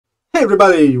Hey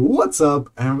everybody, what's up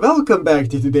and welcome back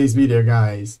to today's video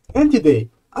guys. And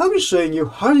today, I'll be showing you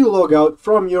how you log out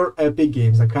from your Epic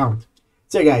Games account.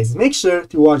 So guys, make sure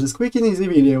to watch this quick and easy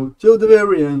video till the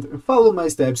very end and follow my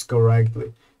steps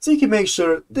correctly, so you can make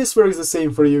sure this works the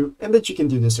same for you and that you can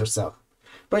do this yourself.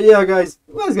 But yeah guys,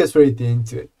 let's get straight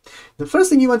into it. The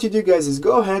first thing you want to do guys is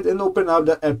go ahead and open up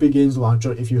the Epic Games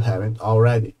launcher if you haven't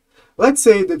already. Let's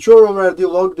say that you're already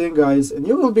logged in guys, and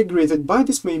you will be greeted by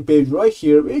this main page right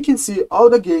here where you can see all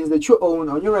the games that you own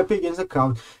on your Epic Games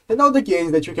account and all the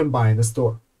games that you can buy in the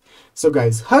store. So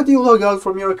guys, how do you log out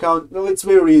from your account? Well, it's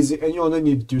very easy and you only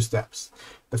need 2 steps.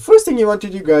 The first thing you want to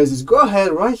do guys is go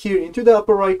ahead right here into the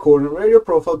upper right corner where your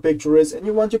profile picture is, and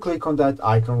you want to click on that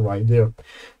icon right there.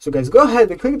 So guys, go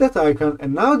ahead and click that icon,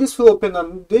 and now this will open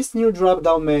on this new drop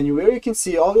down menu where you can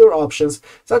see all your options,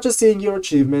 such as seeing your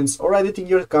achievements or editing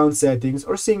your account settings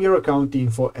or seeing your account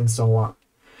info and so on.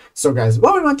 So guys,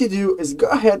 what we want to do is go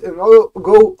ahead and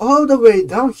go all the way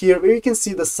down here where you can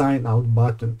see the sign out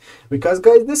button, because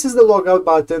guys, this is the logout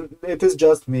button, it is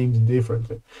just named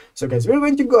differently. So guys, we're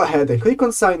going to go ahead and click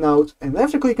on sign out, and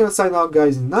after clicking on sign out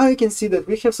guys, now you can see that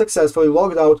we have successfully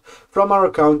logged out from our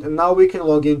account, and now we can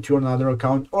log into another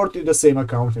account or to the same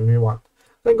account if we want.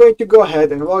 I'm going to go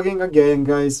ahead and log in again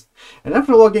guys, and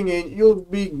after logging in you'll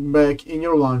be back in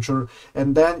your launcher,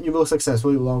 and then you will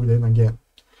successfully log in again.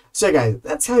 So guys,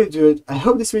 that's how you do it. I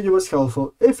hope this video was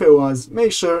helpful. If it was,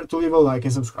 make sure to leave a like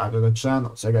and subscribe to the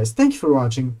channel. So guys, thank you for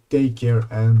watching, take care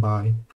and bye.